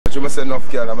But you must say enough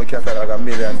girl, I'm a catalog a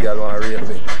million girl want to rape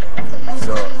me.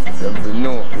 So, them will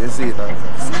know, you see it.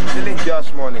 Stealing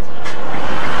cash money. So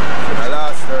the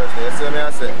last Thursday, you see me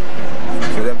I say?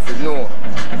 So them will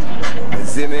know. You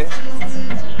see me?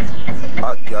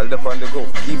 Hot girl up on the go,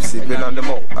 keep sipping on the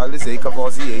mouth. All this acre for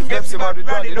C8. Pepsi mad with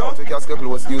brandy, don't take your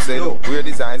clothes, you say no. Weird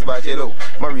designs by J-Lo.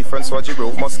 Marie Francois Giro,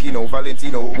 Moschino,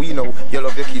 Valentino. We know you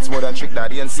love your kids more than Trick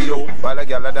Daddy and C.O. While a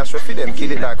girl a dash for them,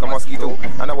 kill it like a mosquito.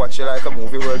 And I watch you like a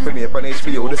movie world premiere on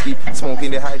HBO. Just keep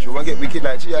smoking the hydro and get wicked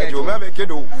like G.I. Joe. Me make you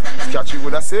do. Scratchy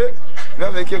would I say?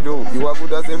 Me make you do. You are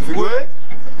good as them figure.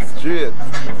 Straight,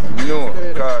 no,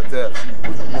 Kartel.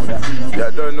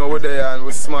 You don't know what they are and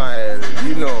we smile.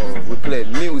 You know, we play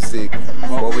music,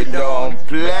 but we don't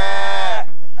play.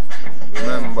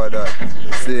 Remember that.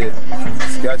 See,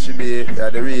 Scratchy B, yeah,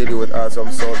 they really would have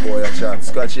some South boy a chat.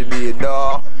 Scratchy B,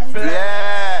 don't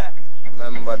play.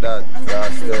 Remember that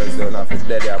last Thursday when I was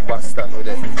dead at Boston with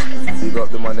it. Big up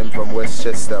the man them from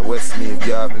Westchester, Westmead,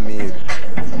 Garvinmead,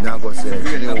 Nagose,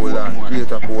 Newland,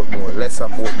 Greater Portmore, Lesser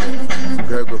Portmore,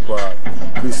 Gregory Park,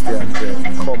 Christian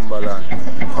Pen, Cumberland,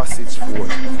 Passage Fort,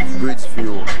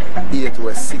 Bridgeview, 8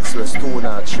 West, 6 West, 2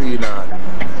 North, 3 North.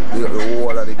 Big up the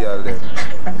whole of the girl them.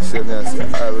 You see me and say,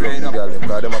 I will love the girl them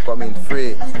because them are coming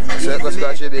free. So you go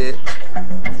Scratchy B.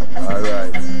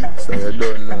 Alright, so you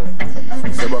don't know.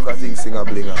 So Baka thing sing a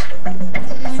blinger.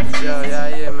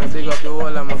 Yeah, man, big up the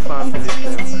whole of my family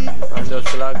them. And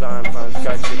just log on from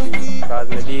Scratchy B. Cause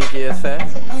my DJ say,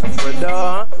 we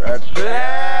don't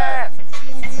play.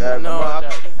 No,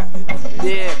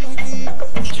 yeah,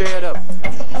 straight up.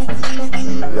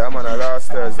 Yeah man, the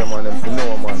last Thursday man, them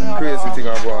know man. Crazy thing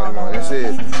I go on man, you see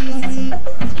it?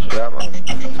 Yeah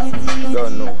man,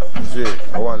 don't know. You see it?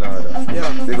 I want order.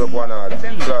 Yeah. Big up one order.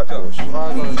 Flat push.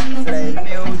 Play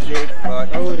music, but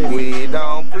we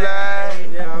don't play.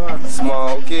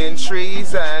 Smoking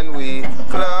trees and we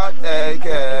clout AK.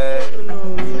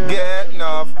 Get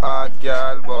enough hot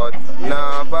girl, but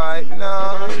nah bite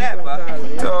nah.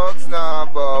 Talks nah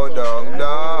bow down,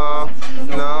 no.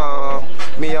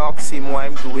 Me ask him why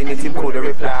I'm doing it, him could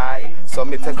reply. So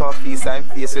me take off piece and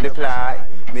face with the ply.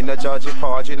 Me no judge a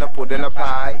porridge, no put in a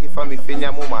pie. If I'm a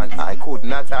finya woman, I could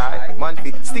not hide. Man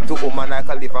fit stick to woman like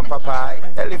a live on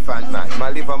papai. Elephant man, my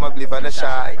liver, my live on the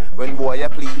shy. When boy I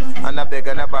plead, and I beg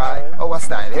and I buy. Our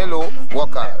style, hello,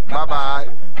 walker, bye bye.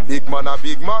 Big man a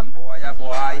big man, boy a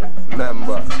boy.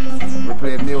 Remember, we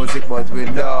play music but we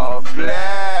don't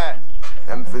play.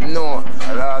 And for no,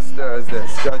 last Thursday,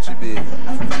 Scratchy B.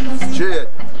 Straight.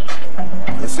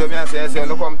 You see me and say,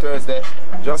 no come Thursday.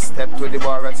 Just step to the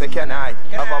bar and say, can I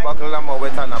have a buckle of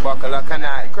Moet and a buckle of can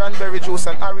I? Cranberry juice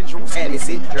and orange juice,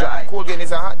 Hennessy, dry. Cool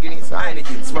Guinness and hot Guinness,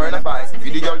 Heineken, Smirnoff Ice. If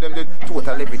you dig all them, do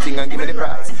total everything and give me the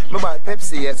price. Me buy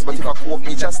Pepsi, yes, but if I coke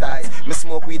me chastise. Me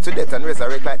smoke weed to death and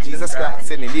resurrect like Jesus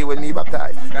Christ. Any day when me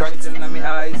baptized. Chronic in my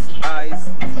eyes.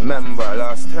 Remember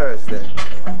last Thursday,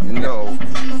 you know,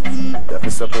 you have to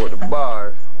support the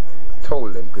bar.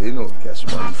 Told them, cause you know Cash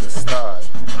Man is a star.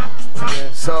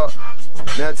 Yeah. So,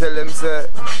 me I tell them say,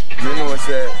 you know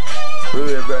say, we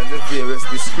wear brands of various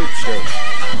description.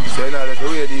 So in order to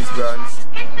wear these brands,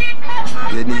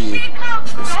 you need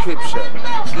prescription.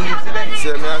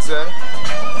 See me I say?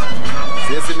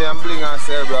 So you see me I'm bling and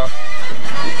say bro.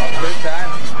 First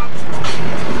time.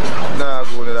 Nah,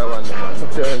 go to that one man.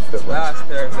 Thursday man. Last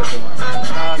Thursday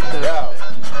man. Yeah.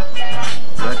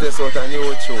 I test out a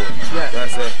new show. Yeah. I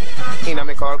say, inna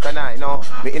me car can I no?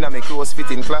 Me inna me clothes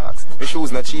fitting clocks. Me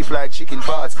shoes not cheap like chicken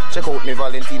parts. Check out me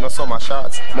Valentino summer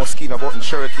shorts. Moschino button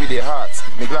shirt with their hearts.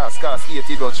 Me glass cast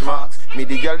 80 Dutch marks. Me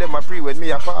the girl them a pre when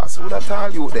me a pass. Who that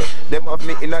tell you there? Them have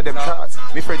me inna them thoughts.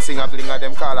 Me friend sing a blinger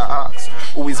them call a ask.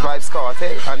 Who is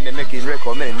Vybzkartel? And they making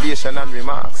recommendation and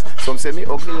remarks. Some say me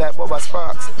ugly like Bubba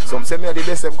Sparks. Some say me are the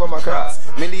best them come across.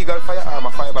 Me legal firearm a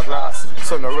fiberglass.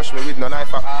 So no rush me with no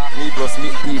knife. Me plus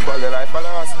me equal the life a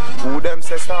last. Who them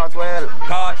say start well?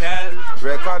 Kartel.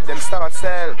 Record them start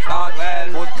sell. Start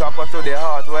well. Put copper to the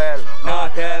heart well.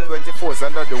 Kartel. 24's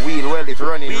under the wheel well. It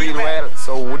running real well.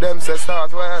 So who them say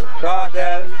start well?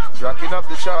 Kartel. Rocking up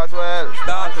the chart well.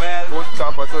 Start well. Put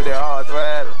copper to the heart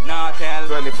well. Kartel.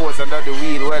 24's under the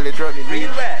wheel well. It running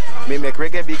real well. Me make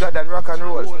reggae bigger than rock and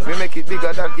roll. Me make it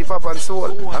bigger than hip hop and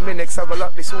soul. And me next have a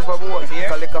lot the Super Bowl.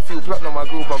 Collect a few platinum a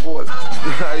group of gold.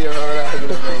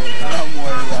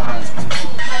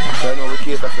 I know we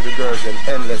cater for the girls and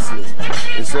endlessly.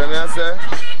 You see what I say?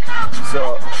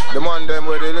 So the man them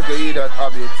where they look at eat that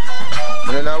habit.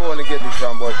 And then I want to get it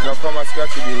from, but now come and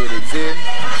Scratchy B with it. See?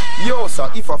 Yo, sir,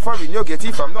 if a foreign you get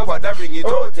it from, nobody bring it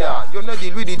out here. You not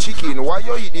deal with the chicken, why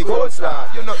you eat the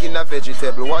coleslaw? You not in a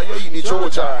vegetable, why you eat the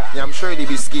chocha? Yeah, I'm sure the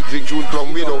biscuit drink June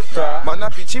plum widow. Man, I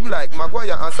pitch him like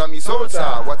Maguire answer me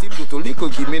salsa. What him do to little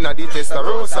give me na the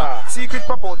testarossa. Secret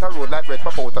pop out a road like red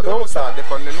pop out a dosa. They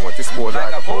on the notice board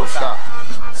like a poster.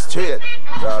 Straight,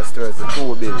 last Thursday,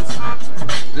 2 bills.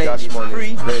 Cash money,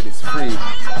 free. Ladies free.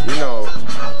 You know,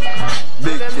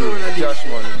 big thing, cash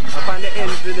money. Up on the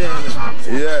ends today.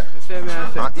 Yeah.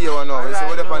 And here one now, so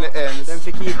what up on the ends? Them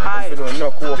to keep high. You know,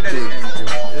 no coke thing.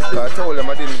 I told them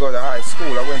I didn't go to high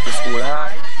school, I went to school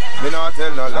high. Me not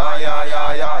tell no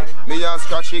lie, me and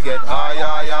Scratchy get high.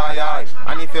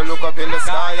 And if you look up in the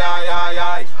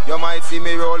sky, you might see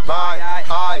me roll by.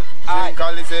 Drink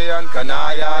Alizé and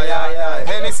Canai,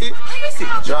 Hennessy,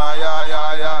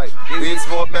 dry, weed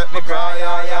smoke make me cry,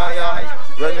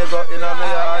 when they got in a me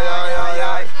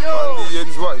eye, and the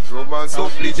ends white, rum and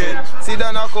soap legend. See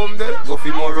then I come there, go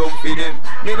fi more rum fi them.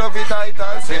 Me love it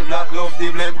title, say black love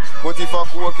the blame. But if I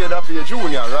cook it up here,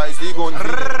 junior, rise the gun fi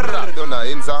them. Done a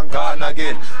ends and gone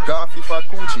again. Coffee fat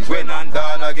coochie, when and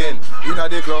done again. Inna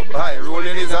the club, high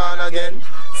rolling his on again.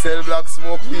 Sell black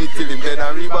smoke weed till him dead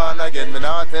and reborn again. Me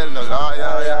not tell no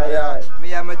lie.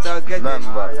 Me and my thoughts get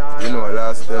remember, you know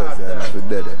last Thursday I was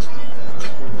dead.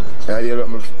 I hear up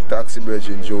my taxi bridge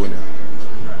in Junior.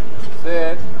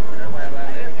 Say it.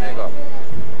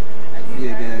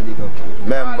 There you go.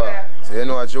 Remember, so you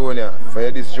know a Junior,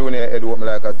 for this Junior head open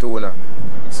like a tuna.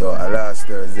 So last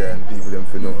Thursday and people them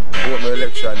for know. Open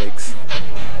electronics.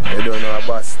 They don't know a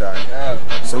Boston.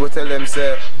 So we tell them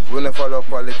say we don't follow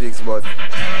politics, but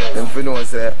them for know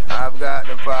say I've got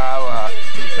the power.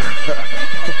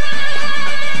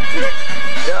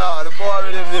 Yeah, the power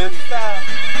in it.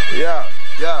 Yeah.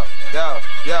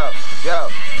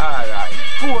 Alright.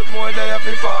 Portmore there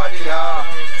for party, yeah.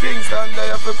 Kingston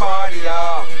there for party,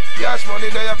 yeah. Cash money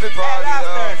there for party,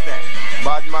 yeah.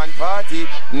 Bad man party,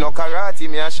 no karate,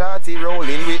 me a shotty,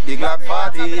 rolling with the Glock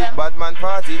party. Bad man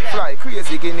party, fly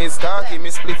crazy Guinness talkie,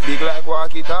 me split big like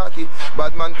walkie talkie.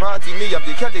 Bad man party, me have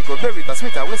the Calico, Berita,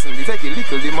 Smith and Wesson, the take it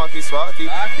little, the Marquis Swati.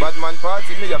 Bad man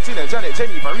party, me have Tina, Janet,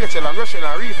 Jennifer, Rachel and Russian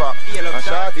and Reaper, and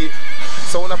shotty.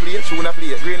 Sound a play, tune a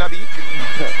play, green a beat.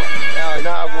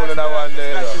 Now I'm going to that one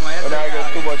there, when I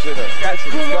get too much in it. Scratchy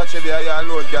B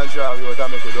alone can drive you out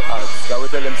and make you do ads. So we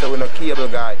tell them say we're not cable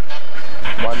guy.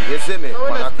 Man, you see me,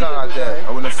 man, I can't tell. I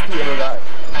want to stable guy.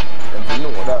 Them to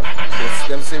know that.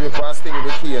 So them see me pass thing with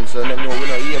the cane, so them know we're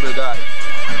not able guy.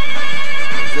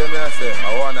 See me, I say,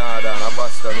 I want to order and I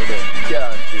Boston with them.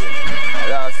 Can't feel.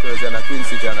 Last Thursday in a Twin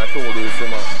City and I told you, see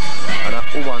man. And a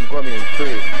woman come in,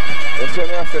 pray. You see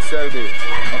me, I say, sell this.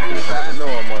 No,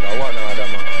 man, I want to order,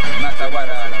 man. Not a what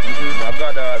order. I've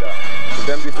got the order. So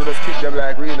them used to just kick them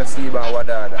like Rena Seba and what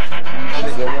order.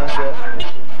 See me, I say.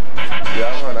 Yeah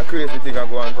man, a crazy thing I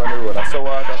go on the road. I saw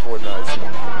water for nice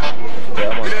man.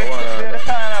 Yeah man, I wanna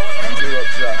clear up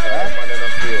track. Yeah man, they're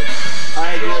not afraid.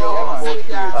 I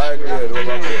grade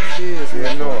over post.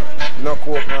 You know, no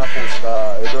coke, no push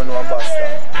car. You don't know a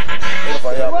Boston. If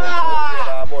I have one coke, you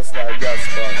have a bus like gas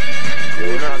fan.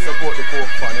 You don't support the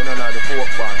coke fan, you don't know the coke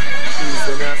fan.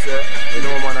 So me I say, you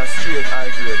know man, a straight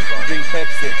high grade fan. Drink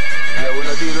Pepsi. Yeah, we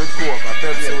don't deal with coke, a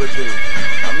Pepsi we drink.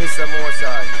 I miss some more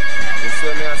side. You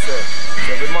see me I say,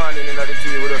 every morning in the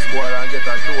tea we just go and get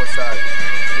a close side.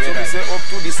 So we say up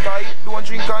to the sky, don't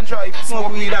drink and drive,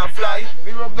 smoke weed and fly.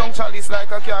 We rub down chalice like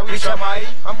a car with Shamai.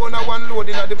 I'm gonna one load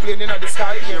in the plane in the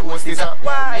sky. Here was this up.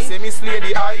 We say me slay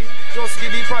the eye, just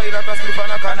give the pilot a slip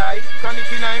and a canai. Can it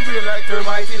in a brain like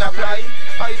termite in a fly.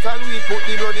 I tell we put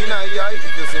the blood in a eye. If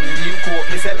you say me lean coke,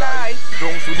 me say lie.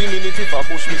 Down to the minute if a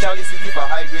bush, me chalice it if a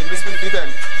high grade, me split it then.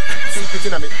 Sweet it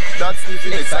in a me, that's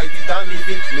sleeping, excited and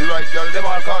living. Me right girl, them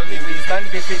all call me Winston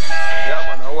Griffith. Yeah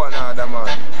man, I want another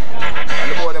man. And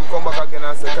the boy them come back again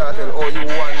and say, Kartel, oh you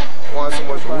want so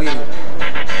much weed.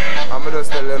 And me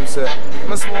just tell them say,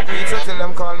 me smoke weed, so tell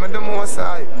them call me the most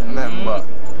high. Remember.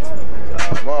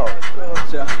 Wow.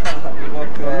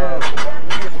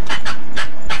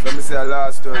 So me say a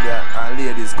last story and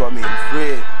ladies come in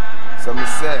free. So me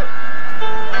say,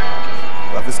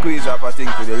 we have to squeeze up a thing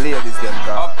for the ladies them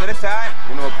car. Up to the time.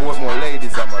 You know, Portmore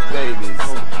ladies are my babies.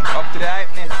 Up to the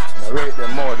hypeness. I rate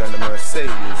them more than the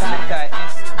Mercedes. The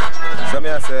tightness. So me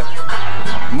I say,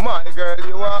 my girl,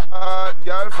 you are hot,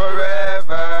 girl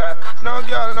forever. No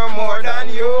girl no more than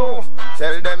you.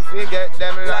 Tell them to get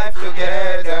them life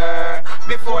together.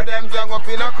 Before them gang up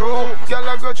in a crew, girl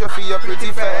I grudge you for your pretty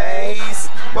face.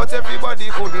 But everybody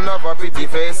couldn't have a pretty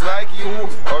face like you.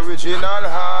 Original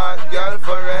heart, girl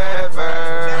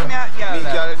forever. Me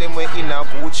girl them way in a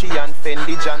Gucci and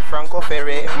Fendi, John Franco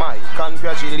Ferre. My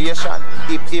congratulations,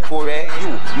 hip hip hooray.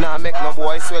 You nah make no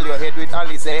boy swell your head with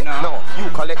Alize. No, you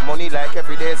collect money like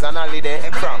every day's an holiday.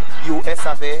 From US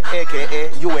of A,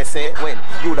 aka USA. When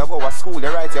you da go to school, they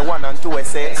write your 1 and 2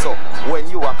 essay. So when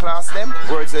you are class them,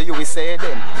 words that you will say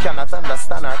them cannot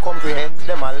understand or comprehend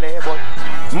them a lay. But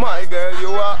my girl, you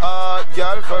are a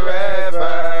girl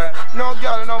forever. No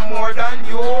girl no more than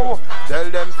you. Tell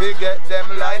them to get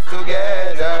them life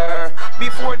together.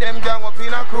 Before them gang up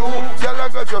in a crew, girl I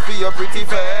got you for your pretty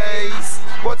face.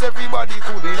 But everybody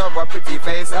couldn't have a pretty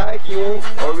face like you.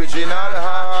 Original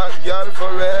heart, girl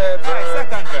forever.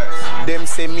 Second verse. Them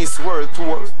say Miss World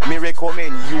Tour, me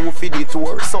recommend you for the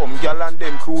tour. Some gal and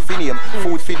them crew for name,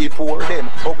 food for the poor. Them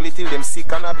ugly till them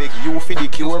sick and I beg you for the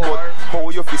cure. But how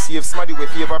you fi save somebody with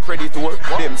favor predator?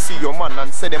 Them see your man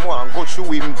and say them want go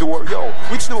through him door. Yo,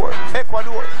 which door?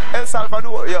 Ecuador, El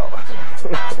Salvador, yo.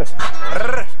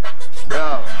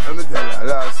 Yo, let me tell you,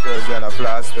 last Thursday and a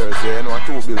last Thursday, you know,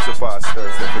 2 bills to pass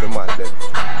Thursday for the man them.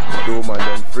 Do man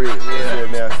them free, yeah.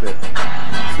 Me I say.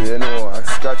 So you know, a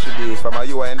Scratchy B from a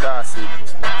you and Darcy.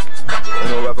 You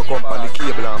know, we have to come on the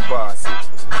cable and pass it.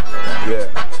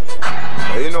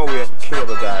 Yeah. But you know we're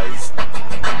cable guys.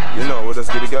 You know, we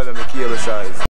just get the girl on the cable size.